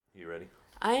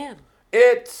I am.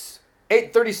 It's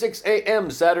 8:36 a.m.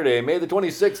 Saturday, May the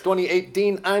 26th,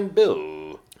 2018. I'm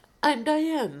Bill. I'm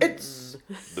Diane. It's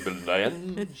the Bill and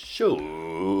Diane Show.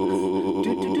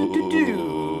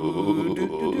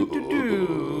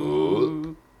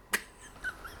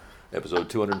 Episode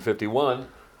 251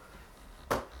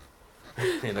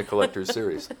 in a collector's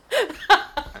series.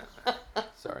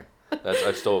 Sorry.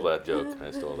 I stole that joke.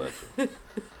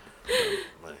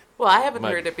 Well, I haven't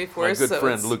heard it before. My good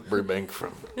friend Luke Burbank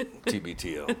from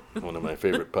TBTL, one of my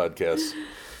favorite podcasts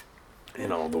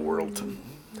in all the world.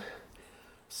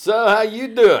 So, how you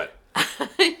doing?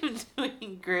 I'm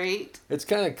doing great. It's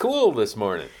kind of cool this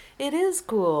morning. It is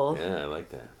cool. Yeah, I like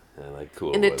that. I like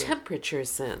cool in weather. A temperature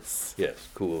sense. Yes,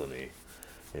 cool in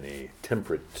a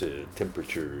temporary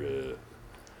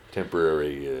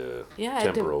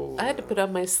temporal. I had to put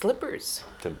on my slippers.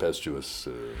 Tempestuous.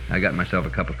 I got myself a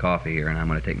cup of coffee here, and I'm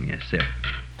going to take me a sip.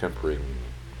 Tempering.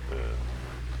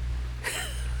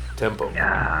 Tempo.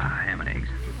 Ah, ham and eggs.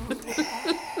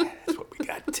 That's what we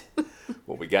got.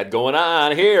 What we got going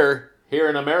on here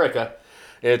in America.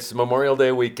 It's Memorial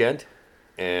Day weekend,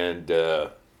 and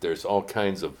there's all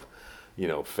kinds of,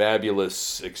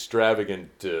 fabulous,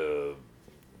 extravagant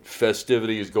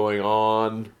festivities going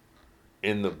on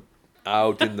in the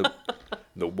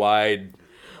wide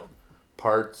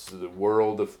parts of the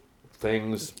world of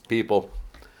things, people,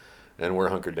 and we're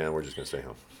hunkered down. We're just going to stay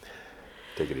home.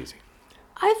 Take it easy.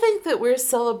 I think that we're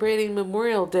celebrating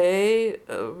Memorial Day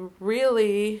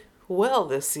really well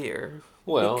this year.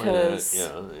 Well, because in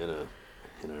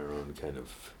our own kind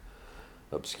of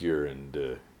obscure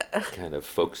and kind of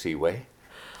folksy way.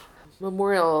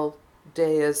 Memorial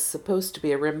Day is supposed to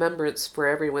be a remembrance for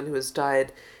everyone who has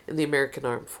died in the American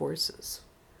Armed Forces.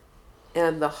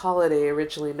 And the holiday,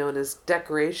 originally known as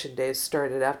Decoration Day,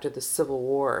 started after the Civil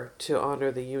War to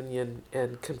honor the Union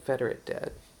and Confederate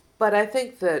dead. But I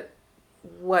think that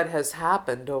what has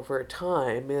happened over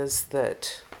time is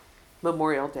that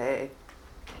Memorial Day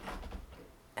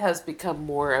has become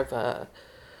more of a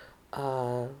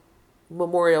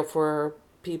memorial for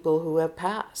people who have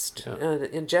passed,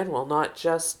 in general, not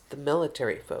just the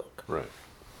military folk.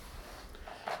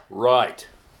 Right.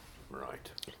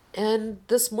 And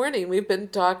this morning we've been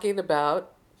talking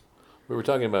about... We were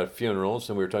talking about funerals,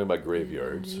 and we were talking about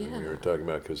graveyards, and we were talking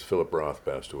about, because Philip Roth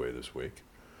passed away this week.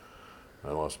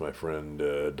 I lost my friend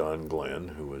Don Glenn,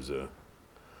 who was a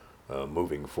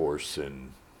moving force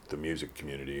in the music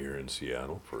community here in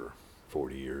Seattle for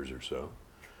 40 years or so.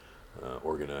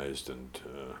 Organized and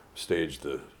staged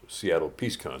the Seattle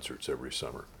Peace Concerts every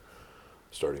summer,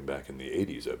 starting back in the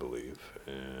 80s, I believe,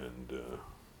 and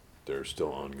they're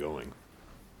still ongoing.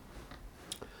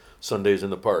 Sundays in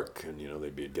the park, and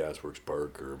they'd be at Gasworks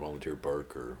Park or Volunteer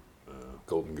Park or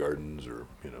Golden Gardens or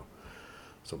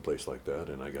someplace like that,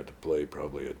 and I got to play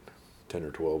probably at 10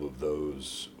 or 12 of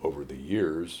those over the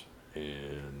years,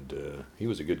 and he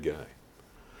was a good guy,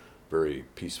 very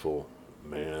peaceful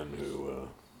man who,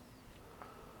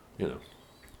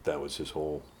 that was his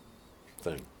whole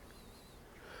thing.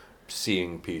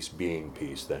 Seeing peace, being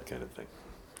peace, that kind of thing.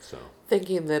 So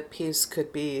thinking that peace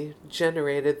could be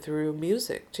generated through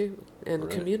music, too, and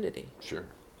community. Sure.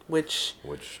 Which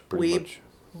pretty much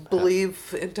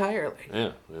believe entirely.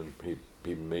 Yeah, and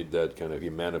he made that he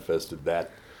manifested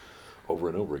that over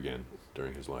and over again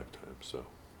during his lifetime. So,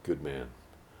 good man.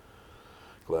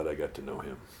 Glad I got to know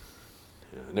him.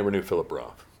 Yeah, I never knew Philip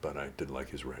Roth, but I did like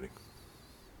his writing.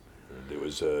 And there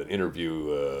was an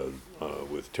interview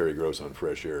with Terry Gross on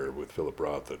Fresh Air with Philip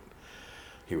Roth that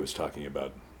he was talking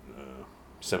about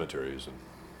cemeteries, and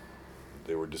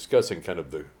they were discussing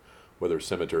whether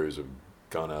cemeteries have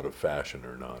gone out of fashion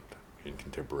or not in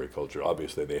contemporary culture.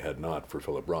 Obviously, they had not for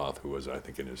Philip Roth, who was, I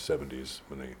think, in his 70s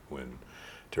when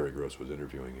Terry Gross was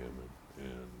interviewing him,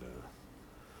 and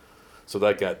so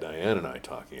that got Diane and I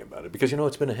talking about it, because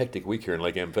it's been a hectic week here in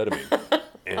Lake Amphetamine,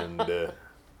 and a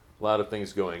lot of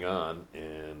things going on,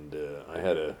 and I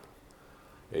had a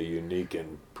unique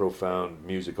and profound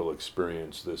musical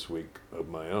experience this week of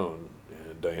my own,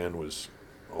 and Diane was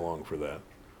along for that,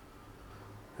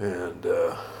 and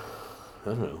I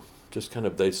don't know. Just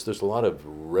there's a lot of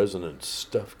resonant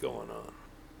stuff going on,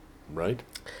 right?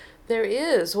 There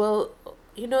is. Well,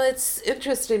 it's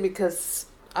interesting because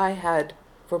I had,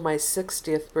 for my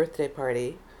 60th birthday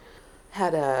party,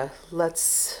 had a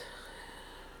let's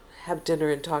have dinner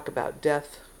and talk about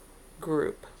death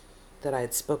group that I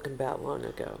had spoken about long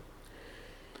ago.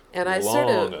 And I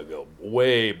long ago,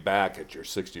 way back at your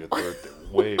 60th birthday,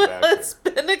 way back. It's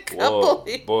been a couple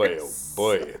years. Oh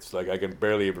boy, it's like I can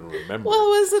barely even remember. Well,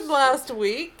 it wasn't last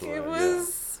week. It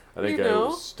was, I think I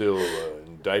was still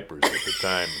in diapers at the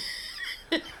time.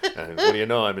 And what do you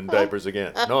know? I'm in diapers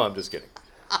again. No, I'm just kidding.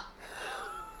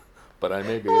 But I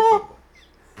may be at football.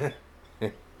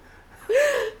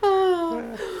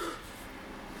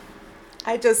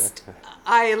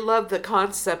 I love the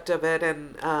concept of it,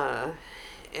 and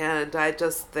I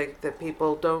just think that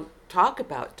people don't talk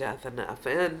about death enough,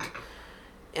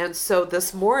 and so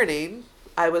this morning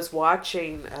I was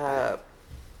watching a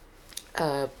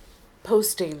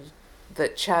posting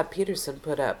that Chad Peterson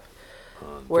put up,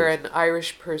 where an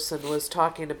Irish person was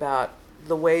talking about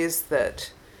the ways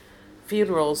that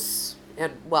funerals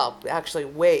and, well, actually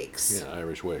wakes, Yeah,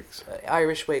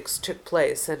 Irish wakes took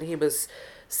place, and he was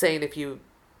saying if you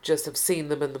just have seen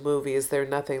them in the movies, they're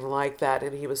nothing like that,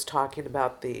 and he was talking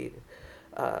about the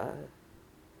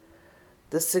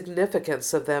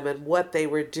significance of them and what they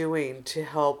were doing to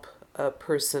help a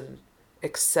person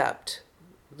accept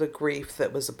the grief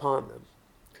that was upon them,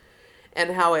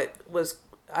 and how it was.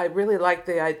 I really liked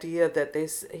the idea that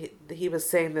he was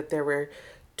saying that there were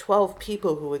 12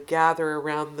 people who would gather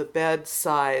around the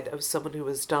bedside of someone who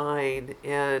was dying,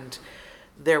 and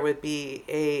there would be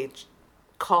a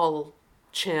call,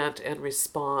 chant, and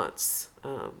response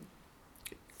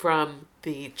from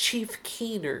the chief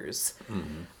keeners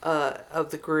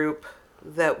of the group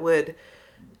that would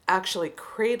actually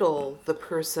cradle the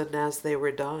person as they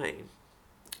were dying.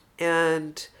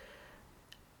 And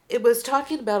it was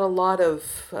talking about a lot of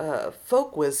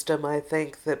folk wisdom, I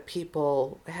think, that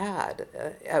people had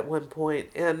at one point.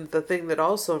 And the thing that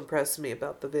also impressed me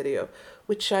about the video,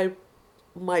 which I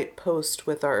might post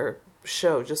with our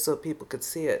show just so people could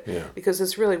see it, because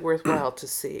it's really worthwhile to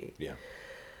see. Yeah.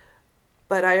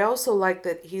 But I also like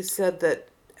that he said that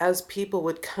as people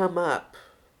would come up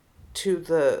to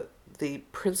the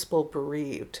principal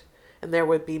bereaved, and there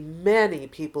would be many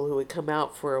people who would come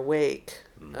out for a wake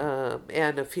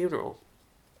and a funeral.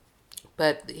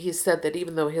 But he said that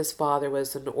even though his father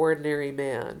was an ordinary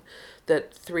man,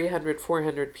 that 300,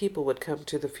 400 people would come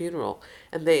to the funeral,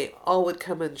 and they all would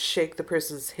come and shake the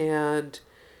person's hand.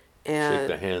 And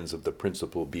shake the hands of the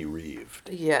principal bereaved.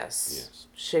 Yes.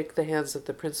 Shake the hands of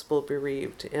the principal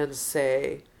bereaved and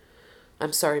say,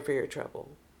 "I'm sorry for your trouble."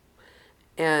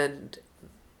 And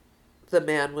the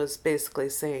man was basically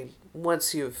saying,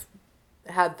 once you've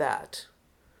had that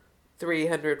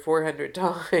 300, 400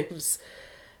 times,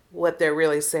 what they're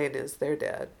really saying is they're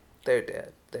dead, they're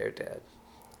dead, they're dead.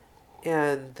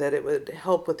 And that it would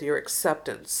help with your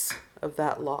acceptance of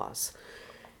that loss.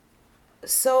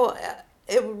 So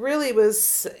it really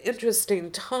was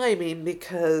interesting timing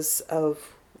because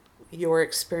of your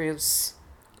experience,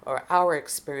 or our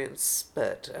experience,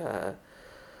 but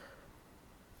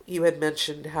you had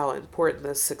mentioned how important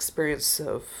this experience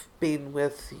of being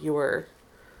with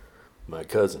my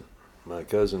cousin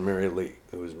Mary Lee,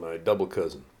 who was my double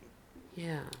cousin.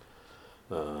 Yeah.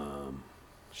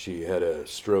 She had a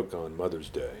stroke on Mother's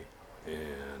Day,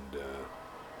 and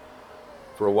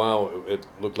for a while it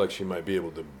looked like she might be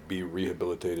able to be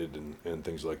rehabilitated and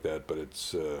things like that, but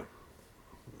it's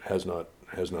has not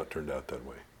turned out that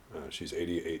way. She's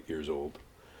 88 years old,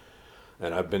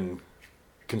 and I've been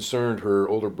concerned. Her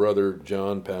older brother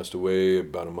John passed away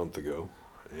about a month ago,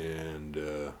 and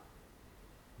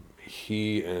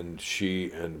he and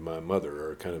she and my mother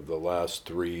are kind of the last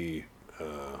three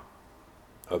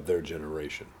of their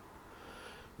generation.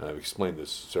 I've explained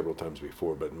this several times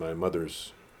before, but my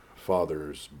mother's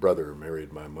father's brother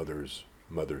married my mother's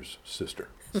sister.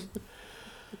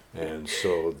 And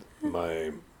so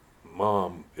my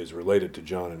mom is related to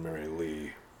John and Mary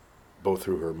Lee, both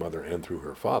through her mother and through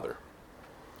her father,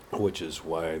 which is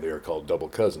why they are called double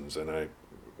cousins. And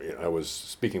I was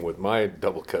speaking with my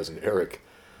double cousin Eric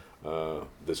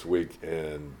this week,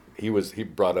 and he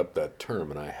brought up that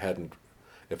term, and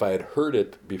if I had heard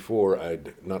it before,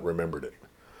 I'd not remembered it,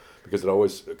 because it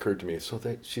always occurred to me. So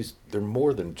they're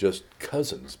more than just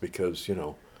cousins, because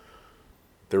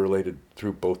they're related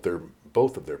through both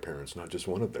of their parents, not just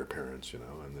one of their parents,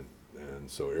 and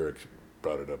so Eric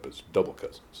brought it up as double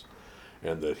cousins,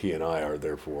 and that he and I are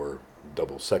therefore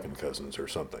double second cousins or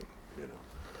something,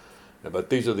 But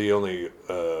these are the only,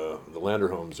 the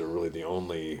Landerholms are really the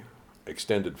only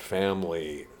extended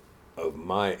family of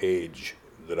my age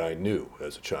that I knew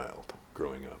as a child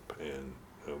growing up, and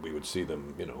we would see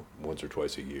them, once or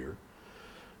twice a year,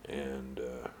 and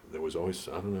there was always,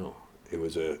 I don't know, it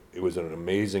was an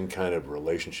amazing kind of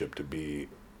relationship to be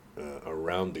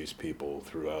around these people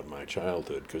throughout my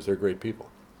childhood, because they're great people.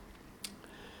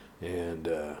 And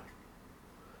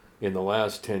in the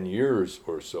last 10 years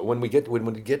or so, when we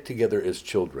get together as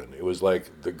children, it was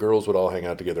like the girls would all hang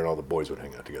out together and all the boys would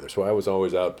hang out together. So I was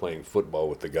always out playing football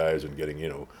with the guys and getting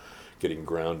getting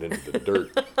ground into the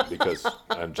dirt because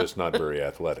I'm just not very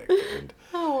athletic,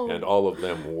 Oh. and all of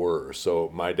them were. So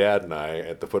my dad and I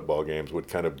at the football games would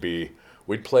kind of be,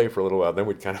 we'd play for a little while, then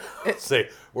we'd kind of say,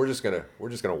 we're just gonna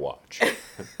watch,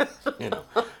 you know,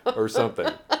 or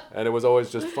something. And it was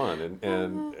always just fun.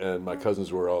 And my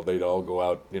cousins were all, they'd all go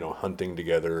out, you know, hunting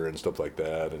together and stuff like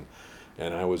that.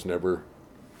 And I was never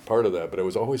part of that, but it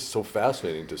was always so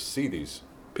fascinating to see these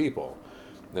people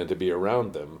and to be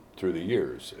around them through the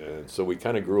years. And so we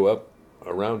kind of grew up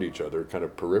around each other, kind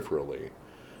of peripherally.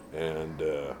 And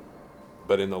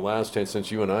but in the last 10,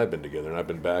 since you and I have been together, and I've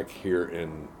been back here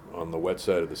on the wet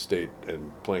side of the state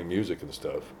and playing music and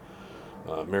stuff,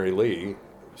 Mary Lee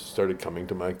started coming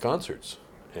to my concerts.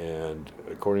 And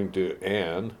according to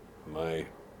Anne,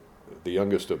 the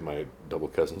youngest of my double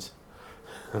cousins,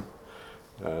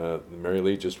 Mary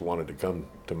Lee just wanted to come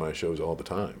to my shows all the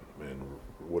time, and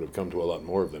would have come to a lot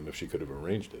more of them if she could have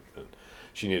arranged it. And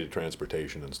she needed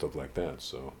transportation and stuff like that,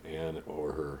 so Anne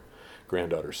or her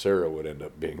granddaughter Sarah would end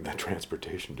up being that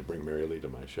transportation to bring Mary Lee to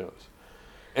my shows.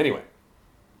 Anyway,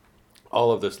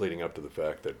 all of this leading up to the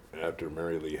fact that after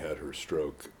Mary Lee had her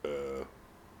stroke,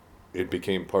 it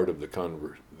became part of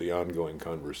the ongoing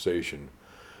conversation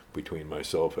between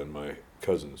myself and my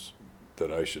cousins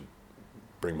that I should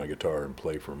bring my guitar and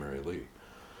play for Mary Lee.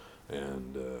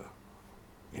 And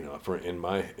you know,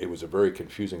 it was a very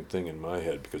confusing thing in my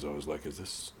head, because I was like, is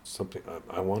this something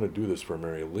I want to do this for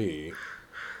Mary Lee,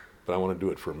 but I want to do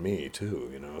it for me too.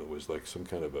 You know, it was like some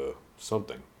kind of a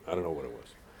something. I don't know what it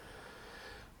was.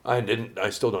 I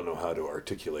still don't know how to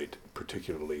articulate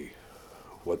particularly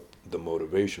what the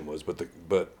motivation was, but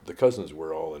the cousins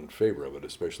were all in favor of it,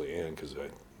 especially Anne, because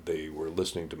they were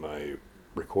listening to my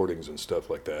recordings and stuff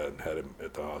like that, and had him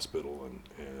at the hospital,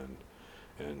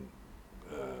 and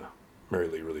Mary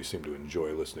Lee really seemed to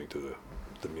enjoy listening to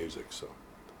the music. So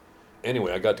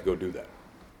anyway, I got to go do that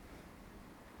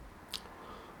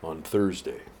on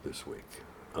Thursday this week,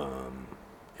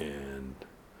 and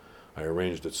I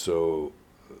arranged it so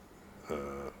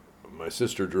my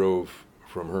sister drove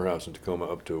from her house in Tacoma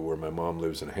up to where my mom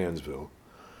lives in Hansville.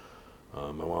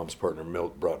 My mom's partner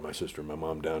Milt brought my sister and my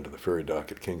mom down to the ferry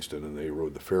dock at Kingston, and they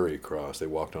rode the ferry across. They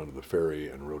walked onto the ferry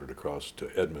and rode it across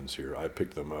to Edmonds here. I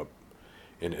picked them up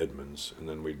in Edmonds, and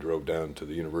then we drove down to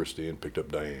the university and picked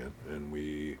up Diane, and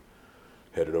we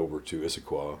headed over to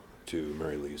Issaquah to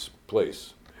Mary Lee's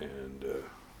place. And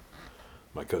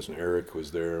my cousin Eric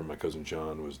was there, my cousin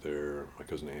John was there, my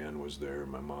cousin Ann was there,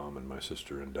 my mom and my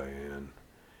sister and Diane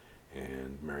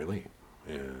and Mary Lee.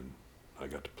 And I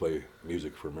got to play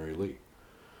music for Mary Lee.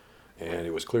 And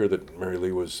it was clear that Mary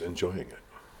Lee was enjoying it.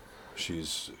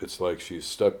 It's like she's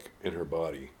stuck in her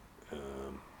body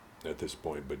at this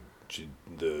point, but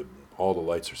all the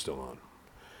lights are still on.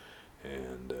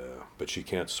 And but she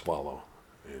can't swallow,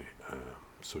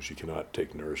 so she cannot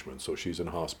take nourishment. So she's in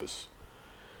hospice,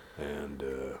 and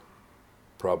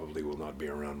probably will not be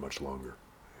around much longer.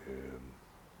 And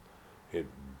it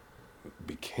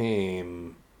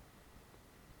became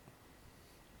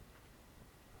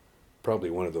probably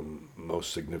one of the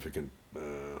most significant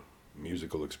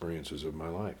musical experiences of my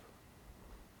life.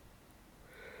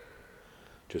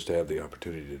 Just to have the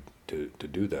opportunity to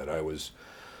do that. I was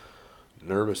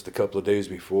nervous the couple of days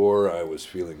before. I was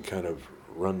feeling kind of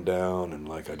run down, and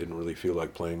like I didn't really feel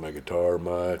like playing my guitar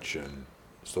much and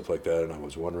stuff like that. And I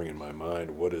was wondering in my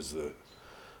mind,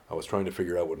 I was trying to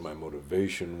figure out what my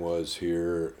motivation was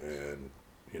here. And,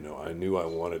 you know, I knew I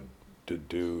wanted to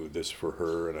do this for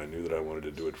her, and I knew that I wanted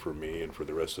to do it for me and for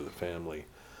the rest of the family.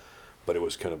 But it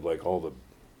was kind of like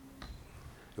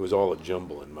it was all a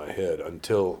jumble in my head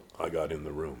until I got in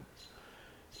the room.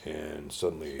 And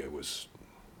suddenly it was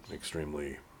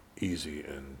extremely easy,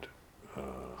 and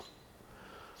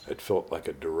it felt like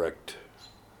a direct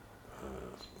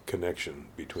connection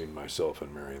between myself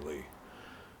and Mary Lee.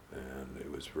 And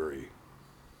it was very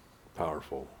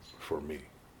powerful for me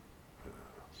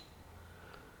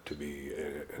to be,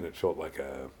 and it felt like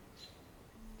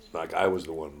I was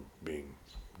the one being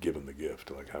given the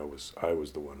gift, like I was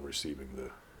the one receiving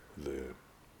the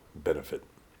benefit.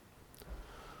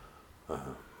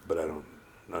 But I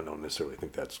don't necessarily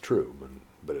think that's true,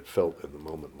 but it felt in the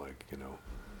moment like, you know,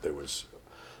 there was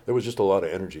just a lot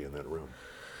of energy in that room.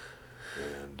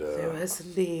 And there was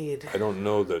indeed. I don't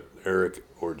know that Eric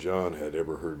or John had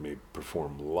ever heard me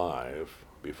perform live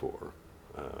before,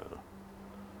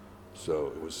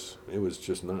 so it was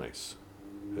just nice.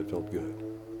 It felt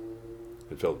good.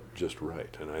 It felt just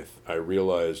right, and I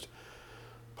realized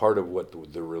part of what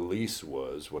the release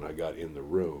was when I got in the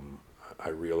room. I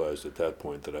realized at that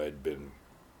point that I'd been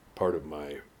part of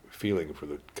my feeling for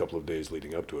the couple of days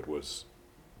leading up to it was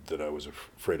that I was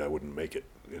afraid I wouldn't make it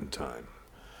in time.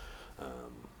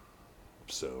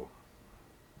 So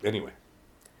anyway,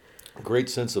 great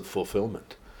sense of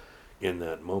fulfillment in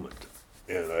that moment.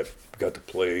 And I got to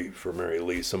play for Mary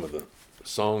Lee some of the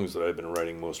songs that I've been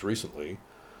writing most recently,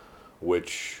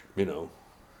 which,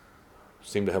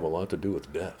 seem to have a lot to do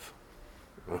with death.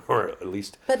 Or at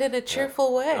least... But in a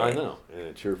cheerful way. I know, in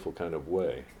a cheerful kind of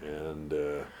way. And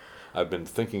I've been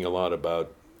thinking a lot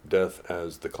about death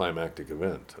as the climactic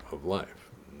event of life,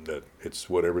 that it's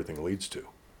what everything leads to.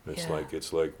 It's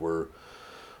like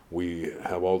we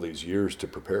have all these years to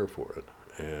prepare for it.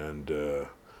 And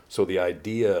so the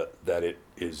idea that it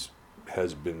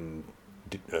has been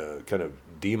kind of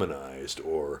demonized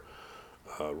or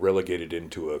relegated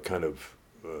into a kind of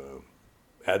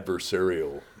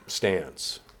adversarial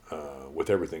stance with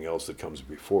everything else that comes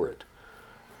before it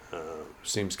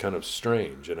seems kind of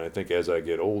strange. And I think as I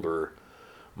get older,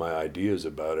 my ideas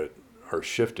about it are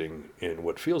shifting in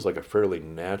what feels like a fairly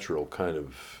natural kind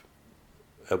of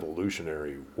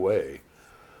evolutionary way,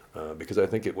 because I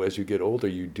think as you get older,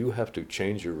 you do have to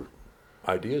change your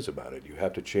ideas about it. You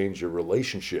have to change your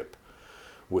relationship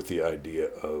with the idea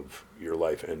of your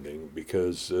life ending,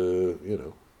 because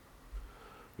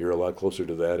you're a lot closer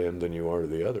to that end than you are to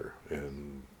the other.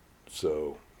 And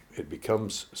so it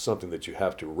becomes something that you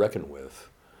have to reckon with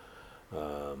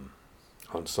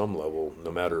on some level,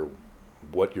 no matter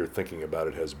what your thinking about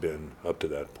it has been up to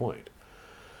that point.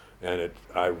 And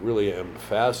I really am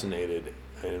fascinated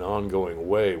in an ongoing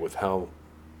way with how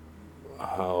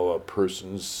a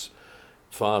person's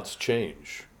thoughts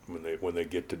change when they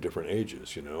get to different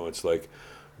ages. It's like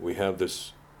we have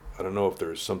this, I don't know if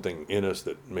there's something in us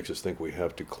that makes us think we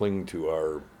have to cling to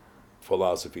our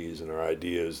philosophies and our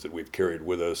ideas that we've carried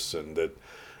with us, and that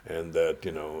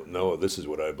no, this is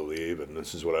what I believe and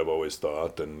this is what I've always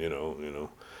thought. And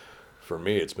for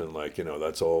me it's been like,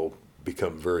 that's all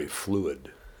become very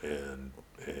fluid, and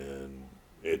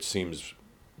it seems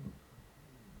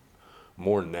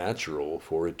more natural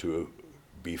for it to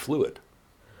be fluid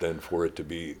than for it to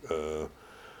be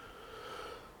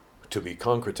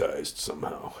concretized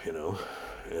somehow,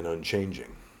 and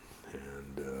unchanging.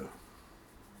 And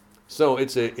so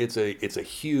it's a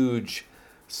huge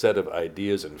set of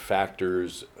ideas and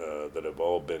factors that have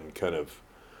all been kind of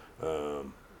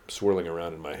swirling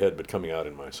around in my head, but coming out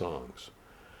in my songs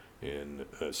in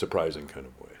surprising kind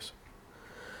of ways.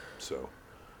 So,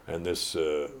 and this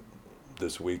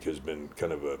week has been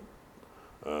kind of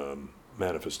a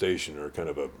manifestation, or kind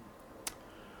of a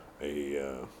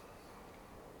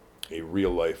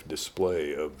real life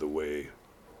display of the way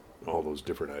all those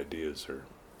different ideas are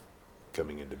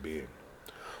coming into being.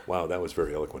 Wow, that was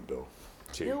very eloquent, Bill.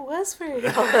 Gee. It was very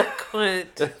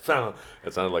eloquent. It sounded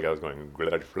like I was going.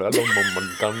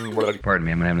 Pardon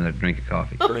me, I'm gonna have another drink of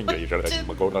coffee.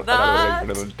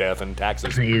 Death and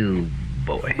taxes. You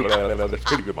boy.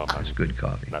 That's good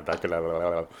coffee.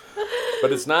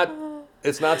 But it's not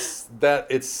that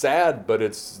it's sad, but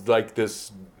it's like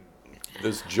this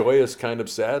joyous kind of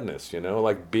sadness,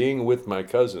 like being with my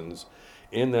cousins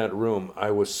in that room.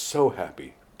 I was so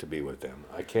happy to be with them.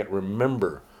 I can't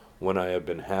remember when I have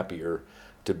been happier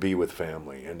to be with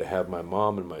family, and to have my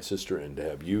mom and my sister and to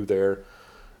have you there.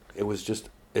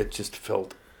 It just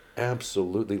felt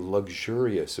absolutely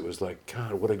luxurious. It was like,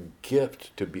 God, what a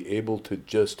gift to be able to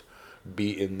just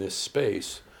be in this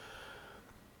space.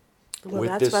 Well,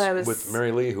 with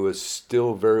Mary Lee, who was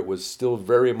still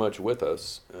very much with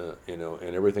us, and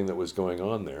everything that was going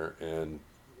on there. And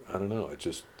I don't know, it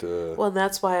just... Well,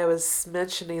 that's why I was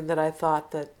mentioning that I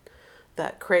thought that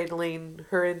cradling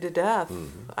her into death,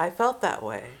 mm-hmm. I felt that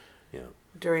way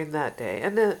during that day.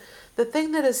 And the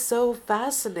thing that is so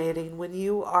fascinating when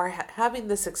you are having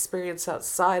this experience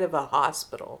outside of a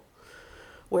hospital,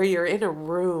 where you're in a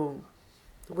room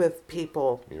with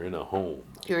people. You're in a home.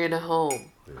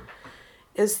 Yeah.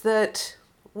 Is that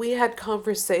we had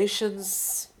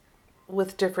conversations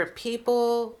with different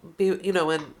people,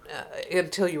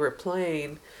 until you were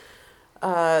playing.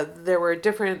 There were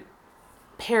different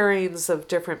pairings of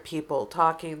different people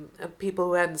talking, people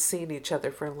who hadn't seen each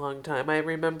other for a long time. I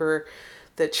remember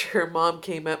that your mom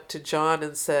came up to John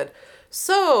and said,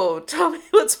 "So, tell me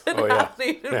what's been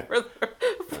happening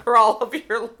for all of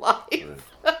your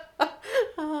life."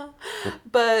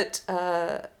 But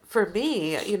for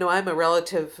me, I'm a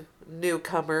relative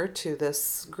newcomer to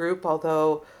this group,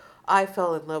 although I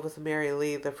fell in love with Mary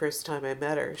Lee the first time I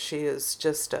met her. She is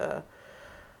just a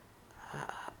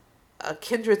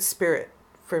kindred spirit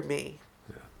for me.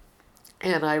 Yeah.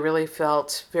 And I really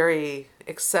felt very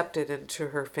accepted into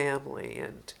her family,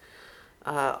 and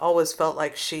always felt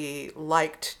like she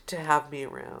liked to have me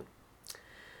around.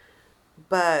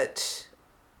 but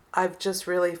I've just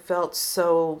really felt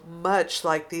so much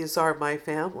like these are my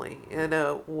family in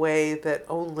a way that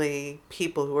only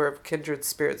people who are of kindred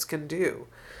spirits can do.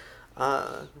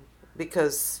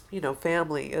 Because,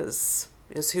 family is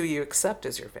who you accept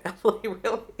as your family,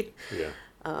 really. Yeah.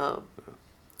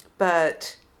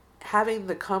 But having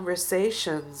the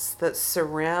conversations that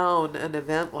surround an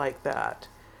event like that,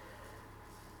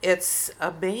 it's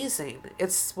amazing.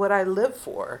 It's what I live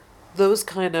for. Those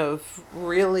kind of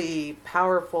really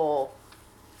powerful,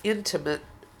 intimate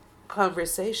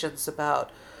conversations about,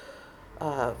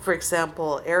 for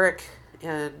example, Eric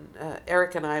and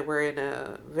I were in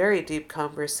a very deep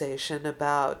conversation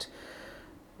about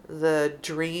the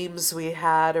dreams we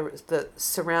had that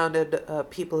surrounded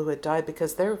people who had died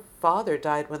because their father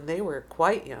died when they were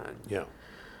quite young. Yeah.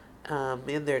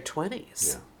 In their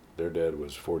 20s. Yeah. Their dad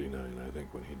was 49, I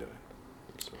think, when he died.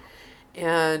 So.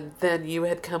 And then you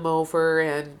had come over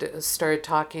and started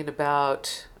talking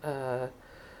about, the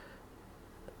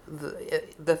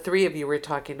three of you were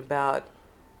talking about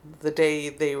the day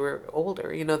they were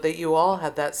older, that you all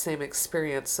had that same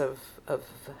experience of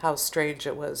how strange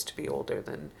it was to be older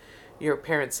than your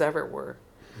parents ever were.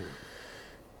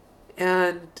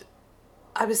 And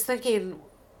I was thinking,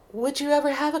 would you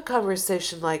ever have a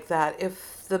conversation like that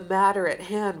if the matter at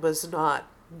hand was not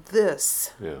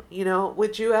this? Yeah.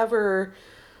 Would you ever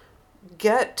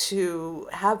get to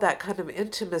have that kind of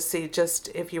intimacy just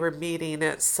if you were meeting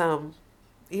at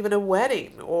even a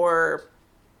wedding or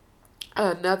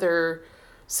another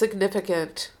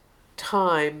significant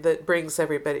time that brings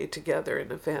everybody together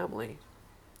in a family?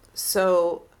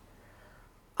 So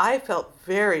I felt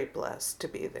very blessed to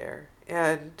be there,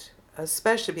 and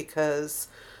especially because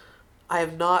I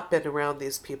have not been around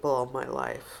these people all my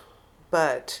life,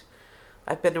 but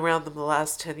I've been around them the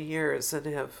last 10 years and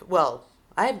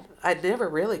I never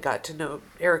really got to know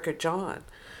Eric or John,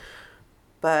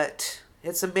 but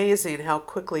it's amazing how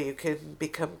quickly you can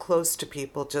become close to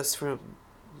people just from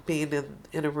being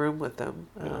in a room with them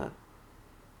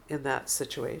in that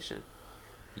situation.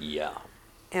 Yeah.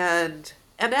 And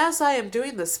as I am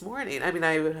doing this morning, I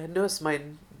noticed my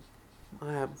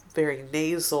very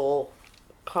nasal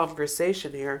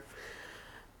conversation here.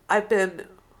 I've been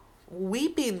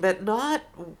weeping, but not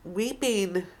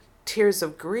weeping tears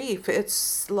of grief.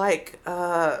 It's like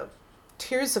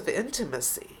tears of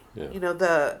intimacy.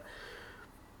 Yeah.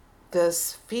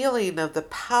 This feeling of the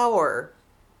power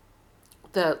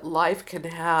that life can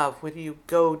have when you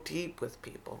go deep with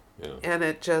people. Yeah. And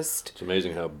it's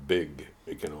amazing how big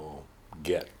it can all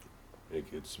get.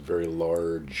 It's a very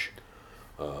large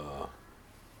bowl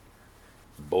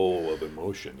of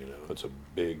emotion, It's a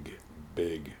big,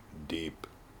 deep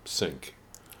sink.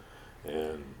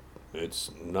 And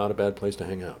it's not a bad place to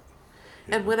hang out.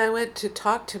 And when I went to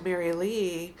talk to Mary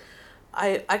Lee,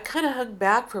 I kind of hung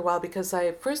back for a while because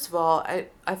first of all,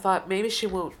 I thought maybe she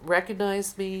won't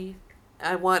recognize me.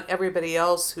 I want everybody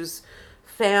else who's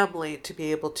family to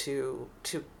be able to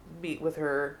meet with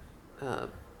her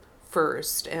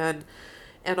first. And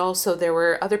also there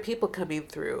were other people coming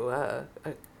through.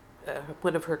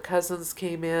 One of her cousins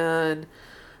came in.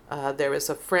 There was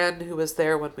a friend who was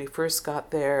there when we first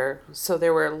got there. So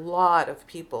there were a lot of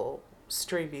people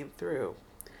streaming through.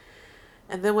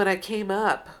 And then when I came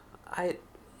up, I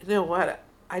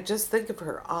just think of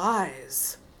her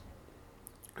eyes.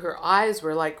 Her eyes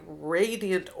were like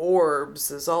radiant orbs,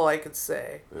 is all I could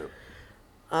say.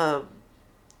 Yeah.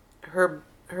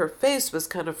 Her face was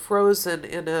kind of frozen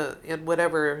in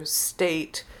whatever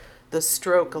state the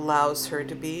stroke allows her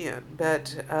to be in,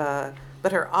 but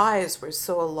her eyes were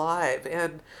so alive,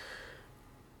 and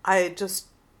I just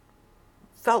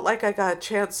felt like I got a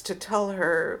chance to tell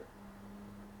her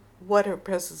what her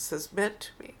presence has meant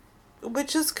to me,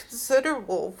 which is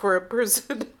considerable for a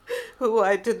person who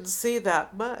I didn't see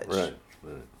that much. Right.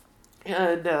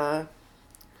 And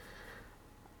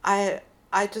I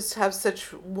just have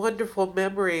such wonderful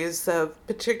memories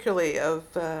particularly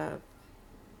of the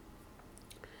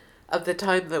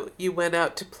time that you went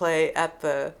out to play at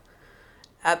their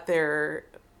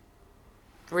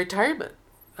retirement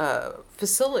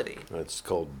facility. It's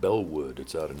called Bellwood.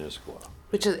 It's out in Issaquah.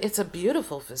 It's a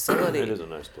beautiful facility. It is a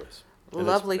nice place.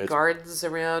 Lovely gardens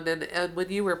around, and when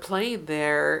you were playing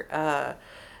there,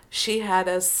 she had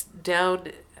us down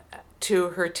to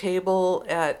her table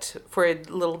for a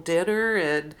little dinner,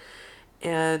 and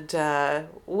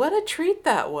what a treat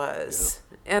that was. Yeah.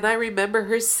 And I remember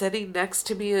her sitting next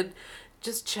to me and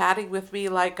just chatting with me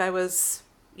like I was,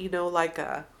 like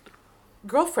a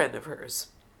girlfriend of hers.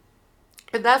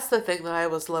 And that's the thing that I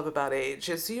always love about age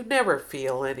is you never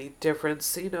feel any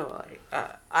difference.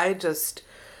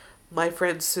 my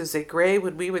friend Susie Gray,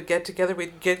 when we would get together,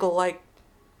 we'd giggle like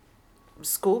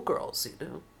schoolgirls, you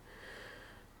know.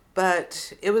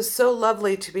 But it was so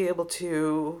lovely to be able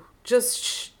to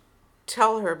just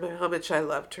tell her how much I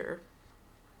loved her.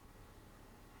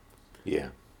 Yeah.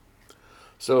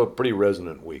 So a pretty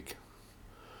resonant week.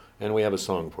 And we have a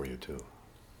song for you, too.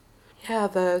 Yeah,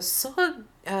 the song,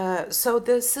 so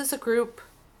this is a group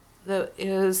that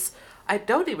is, I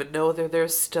don't even know that they're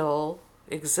still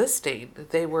existing.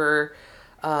 They were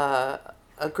a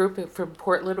group from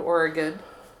Portland, Oregon,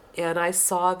 and I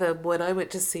saw them when I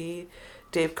went to see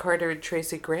Dave Carter and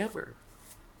Tracy Grammer.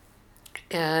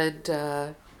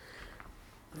 And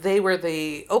they were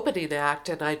the opening act,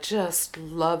 and I just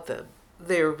loved them.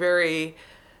 They were very...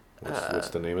 What's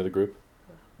the name of the group?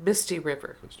 Misty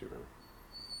River. Misty River.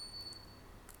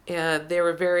 And they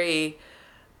were very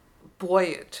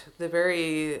buoyant. They're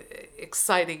very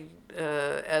exciting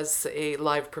as a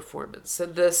live performance.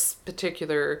 And this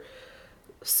particular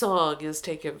song is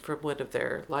taken from one of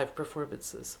their live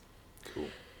performances. Cool.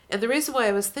 And the reason why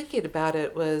I was thinking about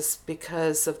it was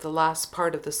because of the last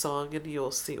part of the song, and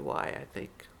you'll see why, I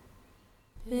think.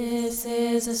 This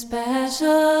is a special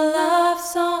love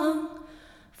song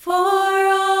for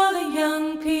all the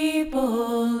young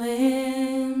people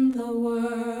in the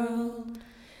world.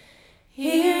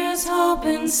 Here's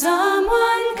hoping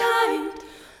someone kind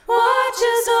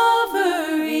watches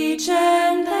over each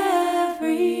and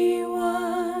every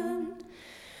one.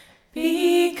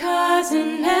 Because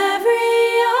in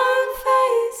every young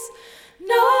face,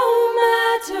 no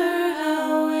matter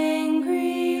how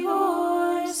angry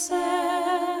or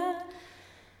sad,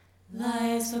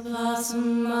 lies the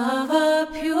blossom of a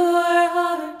pure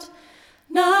heart,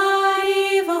 not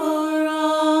evil,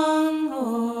 wrong,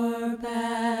 or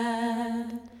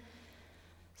bad.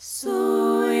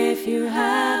 So if you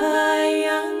have a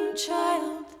young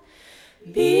child,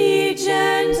 be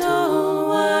gentle,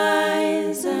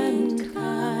 wise, and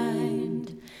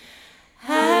kind,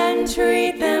 and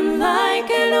treat them like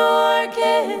an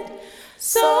orchid,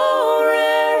 so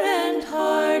rare and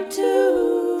hard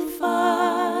to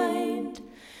find.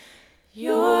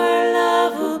 Your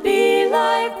love will be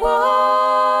like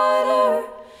water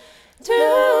to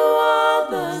all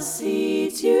the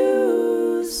seeds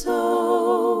you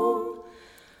sow,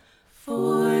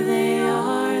 for they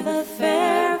are the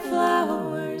fair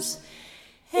flowers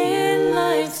in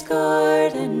life's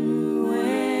garden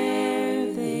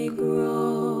where they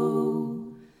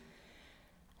grow.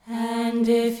 And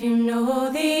if you know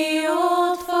the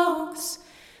old folks,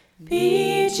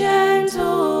 be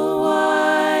gentle,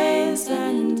 wise,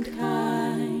 and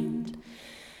kind.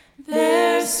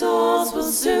 Their souls will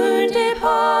soon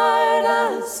depart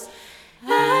us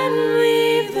and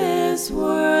leave this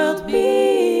world behind.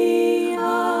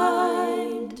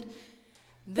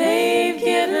 They've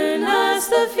given us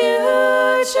the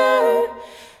future,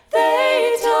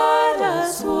 they taught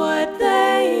us what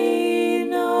they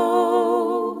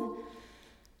know,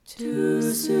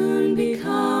 to soon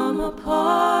become a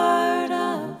part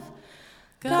of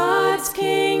God's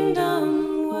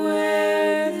kingdom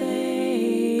where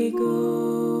they go.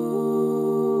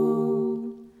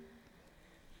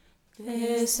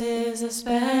 This is a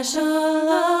special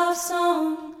love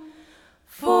song